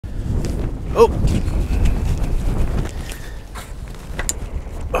Oh.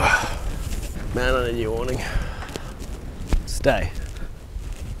 Man, I need you a warning. Stay.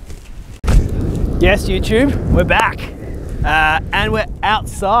 Yes, YouTube, we're back. And we're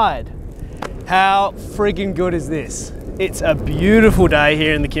outside. How friggin' good is this? It's a beautiful day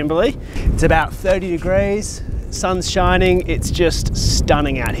here in the Kimberley. It's about 30 degrees, sun's shining, it's just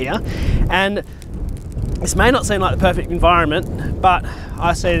stunning out here. And this may not seem like the perfect environment, but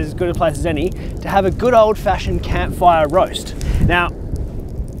I see it as good a place as any to have a good old-fashioned campfire roast. Now,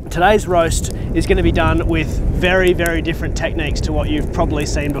 today's roast is going to be done with very, very different techniques to what you've probably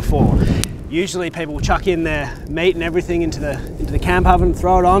seen before. Usually people will chuck in their meat and everything into the camp oven,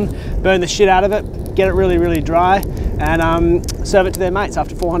 throw it on, burn the shit out of it, get it really, really dry, and serve it to their mates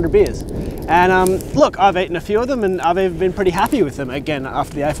after 400 beers. And look, I've eaten a few of them and I've even been pretty happy with them, again,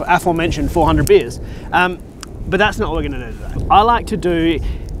 after the aforementioned 400 beers. But that's not what we're gonna do today. I like to do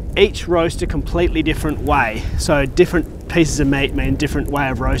each roast a completely different way. So different pieces of meat mean different way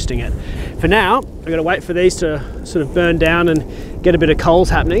of roasting it. For now, I've got to wait for these to sort of burn down and get a bit of coals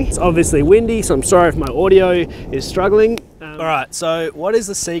happening. It's obviously windy, so I'm sorry if my audio is struggling. All right, so what is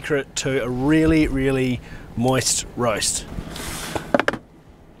the secret to a really, really moist roast?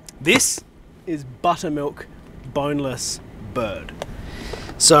 This is Buttermilk boneless bird.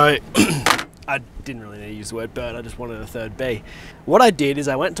 So, I didn't really need to use the word bird, I just wanted a third B. What I did is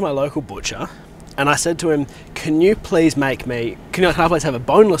I went to my local butcher and I said to him, can you please make me, can I please have a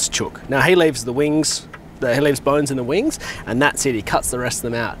boneless chook? Now he leaves the wings, he leaves bones in the wings, and that's it, he cuts the rest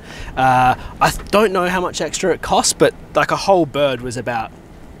of them out. I don't know how much extra it costs, but like a whole bird was about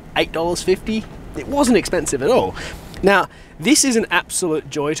 $8.50. It wasn't expensive at all. Now, this is an absolute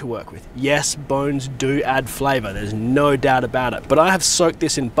joy to work with. Yes, bones do add flavour, there's no doubt about it, but I have soaked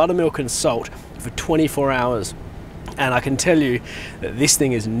this in buttermilk and salt for 24 hours. And I can tell you that this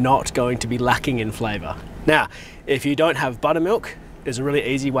thing is not going to be lacking in flavour. Now, if you don't have buttermilk, there's a really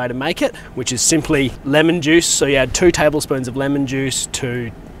easy way to make it, which is simply lemon juice. So you add 2 tablespoons of lemon juice to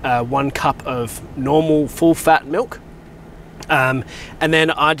 1 cup of normal full fat milk. And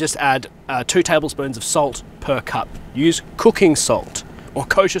then I just add 2 tablespoons of salt per cup. Use cooking salt or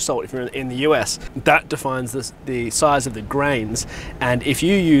kosher salt if you're in the US. That defines the size of the grains, and if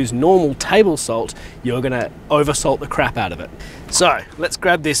you use normal table salt, you're gonna oversalt the crap out of it. So let's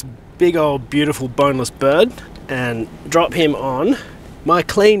grab this big old beautiful boneless bird and drop him on my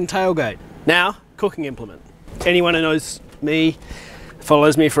clean tailgate. Now, cooking implement. Anyone who knows me,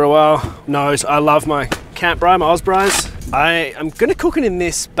 follows me for a while, knows I love my camp bri, my Ospreys. I am gonna cook it in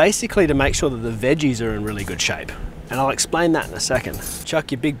this basically to make sure that the veggies are in really good shape. And I'll explain that in a second. Chuck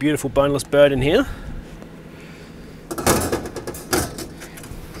your big, beautiful boneless bird in here.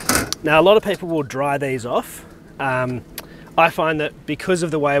 Now, a lot of people will dry these off. I find that because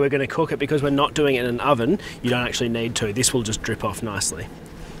of the way we're gonna cook it, because we're not doing it in an oven, you don't actually need to. This will just drip off nicely.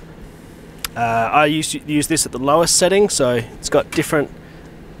 I used to use this at the lowest setting, so it's got different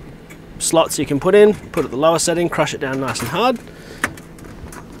slots you can put in. Put it at the lowest setting, crush it down nice and hard.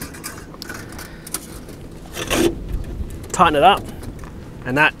 Tighten it up,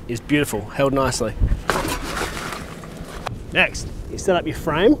 and that is beautiful, held nicely. Next, you set up your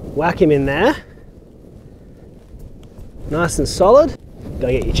frame, whack him in there. Nice and solid, go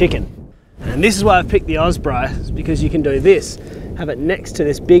get your chicken. And this is why I've picked the Osprey, is because you can do this. Have it next to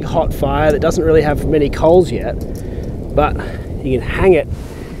this big hot fire that doesn't really have many coals yet, but you can hang it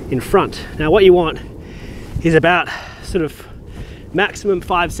in front. Now what you want is about sort of maximum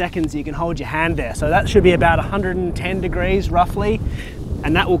 5 seconds you can hold your hand there. So that should be about 110 degrees roughly,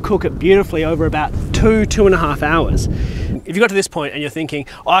 and that will cook it beautifully over about 2.5 hours. If you got to this point and you're thinking,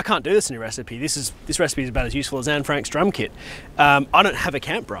 oh, I can't do this in a recipe, this recipe is about as useful as Anne Frank's drum kit. I don't have a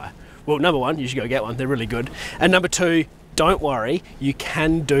camp bri. Well, number one, you should go get one, they're really good. And number two, don't worry, you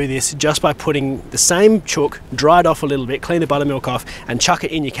can do this just by putting the same chook, dry it off a little bit, clean the buttermilk off, and chuck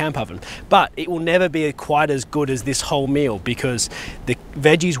it in your camp oven. But it will never be quite as good as this whole meal because the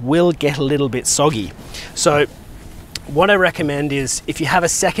veggies will get a little bit soggy. So what I recommend is if you have a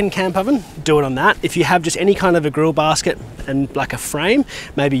second camp oven, do it on that. If you have just any kind of a grill basket and like a frame,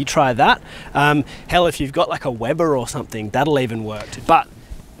 maybe you try that. Hell, if you've got like a Weber or something, that'll even work. But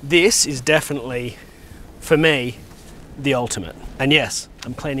this is definitely, for me, the ultimate. And yes,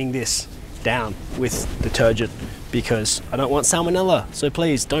 I'm cleaning this down with detergent because I don't want salmonella. So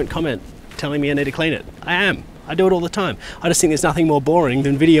please don't comment telling me I need to clean it. I do it all the time. I just think there's nothing more boring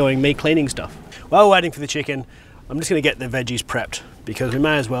than videoing me cleaning stuff. While we're waiting for the chicken, I'm just gonna get the veggies prepped because we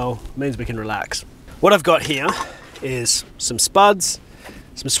may as well, it means we can relax. What I've got here is some spuds,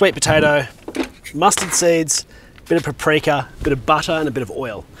 some sweet potato, mustard seeds, bit of paprika, a bit of butter and a bit of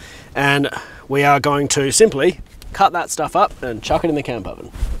oil. And we are going to simply cut that stuff up and chuck it in the camp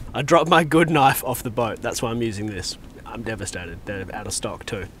oven. I dropped my good knife off the boat. That's why I'm using this. I'm devastated. They're out of stock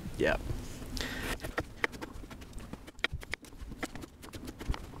too. Yeah.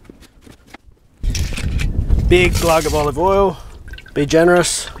 Big glug of olive oil. Be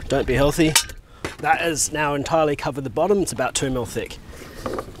generous, don't be healthy. That has now entirely covered the bottom. It's about 2 mil thick.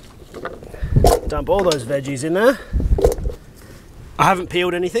 Dump all those veggies in there. I haven't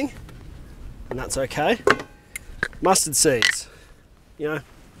peeled anything, and that's okay. Mustard seeds, you know,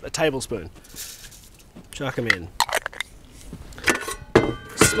 a tablespoon. Chuck them in.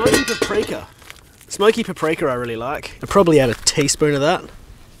 Smoky paprika. Smoky paprika I really like. I'd probably add a teaspoon of that.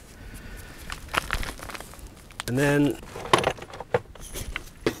 And then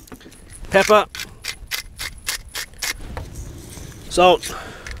pepper, salt,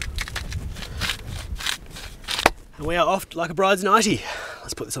 and we are off like a bride's nightie.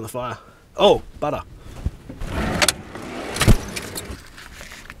 Let's put this on the fire. Oh, butter.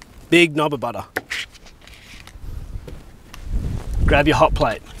 Big knob of butter. Grab your hot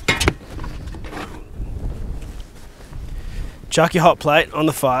plate. Chuck your hot plate on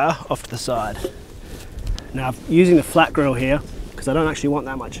the fire off to the side. Now, I'm using the flat grill here because I don't actually want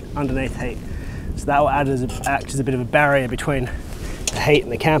that much underneath heat. So that will act as a bit of a barrier between the heat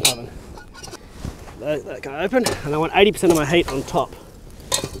and the camp oven. That guy open, and I want 80% of my heat on top.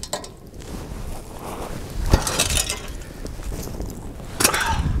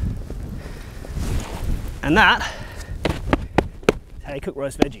 And that is how you cook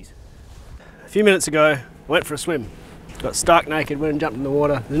roast veggies. A few minutes ago, I went for a swim. Got stark naked, went and jumped in the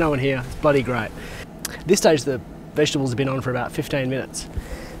water. There's no one here, it's bloody great. At this stage, the vegetables have been on for about 15 minutes.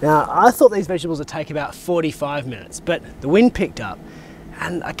 Now, I thought these vegetables would take about 45 minutes, but the wind picked up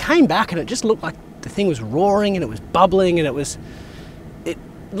and I came back and it just looked like the thing was roaring and it was bubbling and it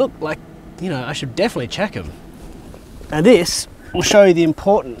looked like, you know, I should definitely check them. And this will show you the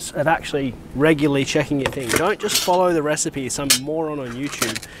importance of actually regularly checking your thing. Don't just follow the recipe some moron on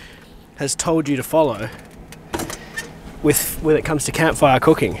YouTube has told you to follow when it comes to campfire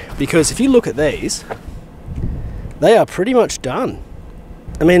cooking. Because if you look at these, they are pretty much done.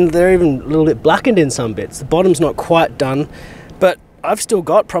 I mean, they're even a little bit blackened in some bits. The bottom's not quite done, but I've still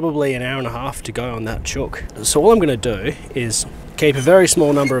got probably an hour and a half to go on that chook. So all I'm going to do is keep a very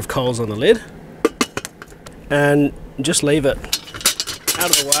small number of coals on the lid and just leave it out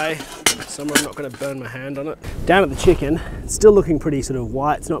of the way, somewhere I'm not going to burn my hand on it. Down at the chicken, it's still looking pretty sort of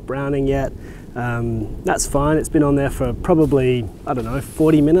white, it's not browning yet. That's fine, it's been on there for probably, I don't know,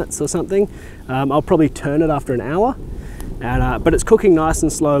 40 minutes or something. I'll probably turn it after an hour, but it's cooking nice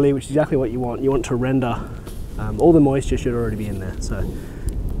and slowly, which is exactly what you want. You want to render, all the moisture should already be in there, so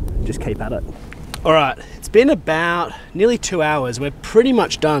just keep at it. All right, it's been about nearly 2 hours. We're pretty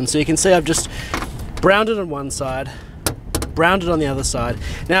much done. So you can see I've just browned it on one side, browned it on the other side.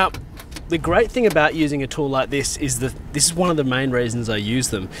 Now, the great thing about using a tool like this is that this is one of the main reasons I use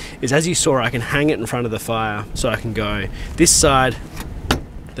them, is as you saw, I can hang it in front of the fire, so I can go this side,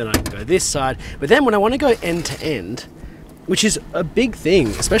 then I can go this side. But then when I want to go end to end, which is a big thing,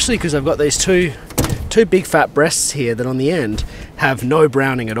 especially because I've got these two big fat breasts here that on the end have no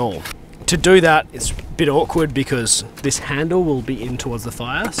browning at all. To do that, it's a bit awkward because this handle will be in towards the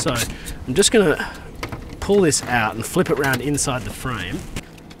fire. So I'm just gonna pull this out and flip it around inside the frame.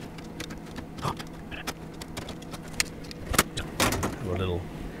 A little.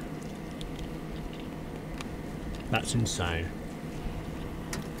 That's insane.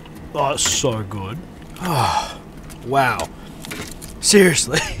 Oh, it's so good. Oh, wow.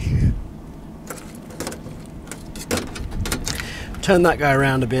 Seriously. Turn that guy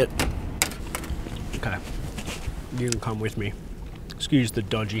around a bit. Okay, you can come with me. Excuse the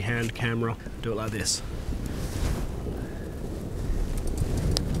dodgy hand camera. Do it like this.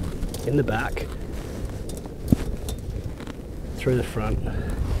 In the back, through the front,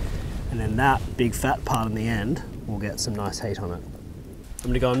 and then that big fat part in the end will get some nice heat on it. I'm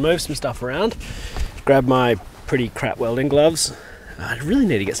gonna go and move some stuff around, grab my pretty crap welding gloves. I really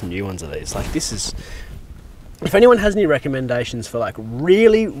need to get some new ones of these. Like, this is, if anyone has any recommendations for like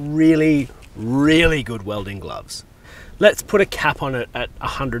really good welding gloves, let's put a cap on it at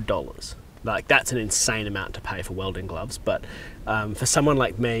 $100. Like, that's an insane amount to pay for welding gloves, but for someone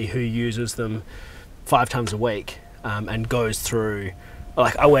like me who uses them 5 times a week and goes through,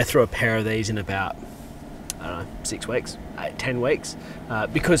 like, I wear through a pair of these in about, I don't know, 6 weeks, 10 weeks,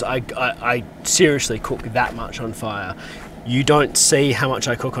 because I seriously cook that much on fire. You don't see how much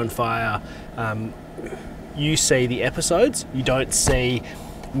I cook on fire. You see the episodes, you don't see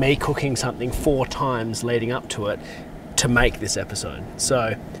me cooking something 4 times leading up to it to make this episode.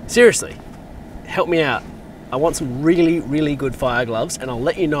 So seriously, help me out. I want some really, really good fire gloves, and I'll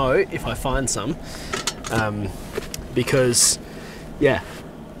let you know if I find some, because yeah,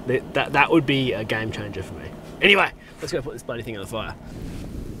 that would be a game changer for me. Anyway, let's go put this bloody thing on the fire.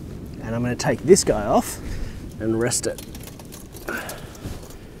 And I'm going to take this guy off and rest it.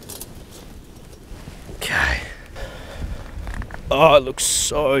 Okay. Oh, it looks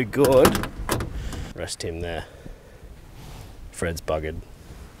so good. Rest him there. Fred's buggered.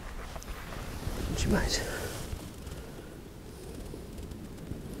 What you mate?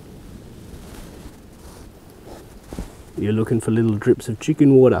 You're looking for little drips of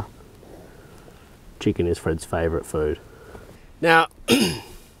chicken water. Chicken is Fred's favourite food. Now,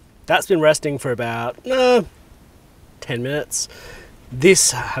 that's been resting for about 10 minutes.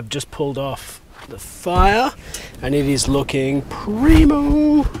 This I've just pulled off the fire and it is looking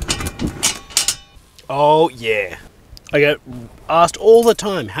primo. Oh yeah. I get asked all the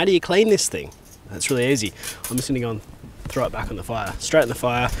time, how do you clean this thing? That's really easy. I'm just gonna go and throw it back on the fire. Straight in the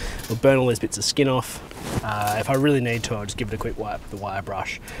fire, we'll burn all these bits of skin off. If I really need to, I'll just give it a quick wipe with the wire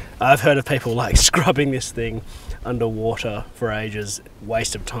brush. I've heard of people like scrubbing this thing underwater for ages,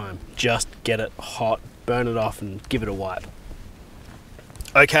 waste of time. Just get it hot, burn it off and give it a wipe.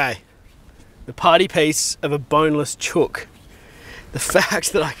 Okay, the party piece of a boneless chook. The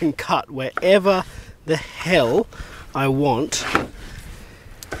fact that I can cut wherever the hell I want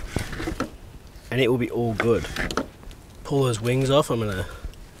and it will be all good. Pull those wings off. I'm gonna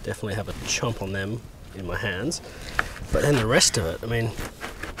definitely have a chomp on them in my hands, but then the rest of it, I mean,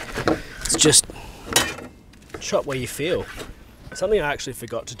 it's just chop where you feel. Something I actually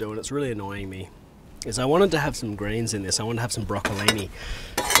forgot to do, and it's really annoying me, is I wanted to have some greens in this. I wanted to have some broccolini,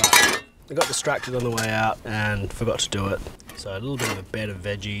 but I got distracted on the way out and forgot to do it. So a little bit of a bed of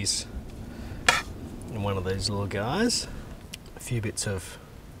veggies in one of these little guys. A few bits of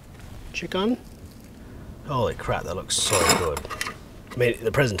chicken. Holy crap, that looks so good. I mean,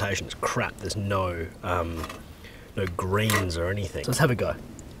 the presentation is crap. There's no greens or anything. So let's have a go.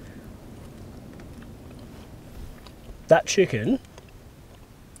 That chicken,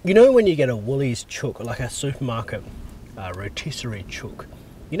 you know when you get a Woolies chook, or like a supermarket rotisserie chook,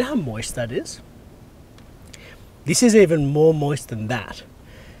 you know how moist that is? This is even more moist than that,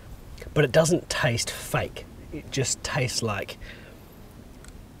 but it doesn't taste fake. It just tastes like,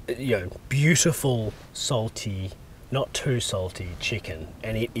 you know, beautiful, salty, not too salty chicken,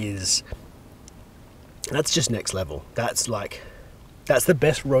 and it is, that's just next level. That's the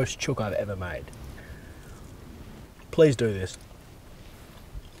best roast chook I've ever made. Please do this.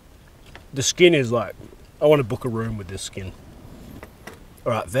 The skin is like, I want to book a room with this skin.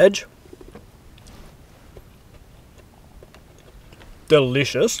 All right, veg.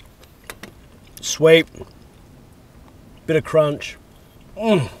 Delicious. Sweet. Bit of crunch.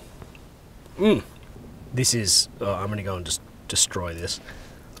 Mmm. Mmm. This is, oh, I'm gonna go and just destroy this.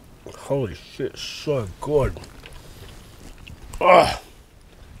 Holy shit, so good. Oh.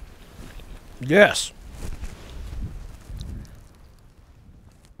 Yes.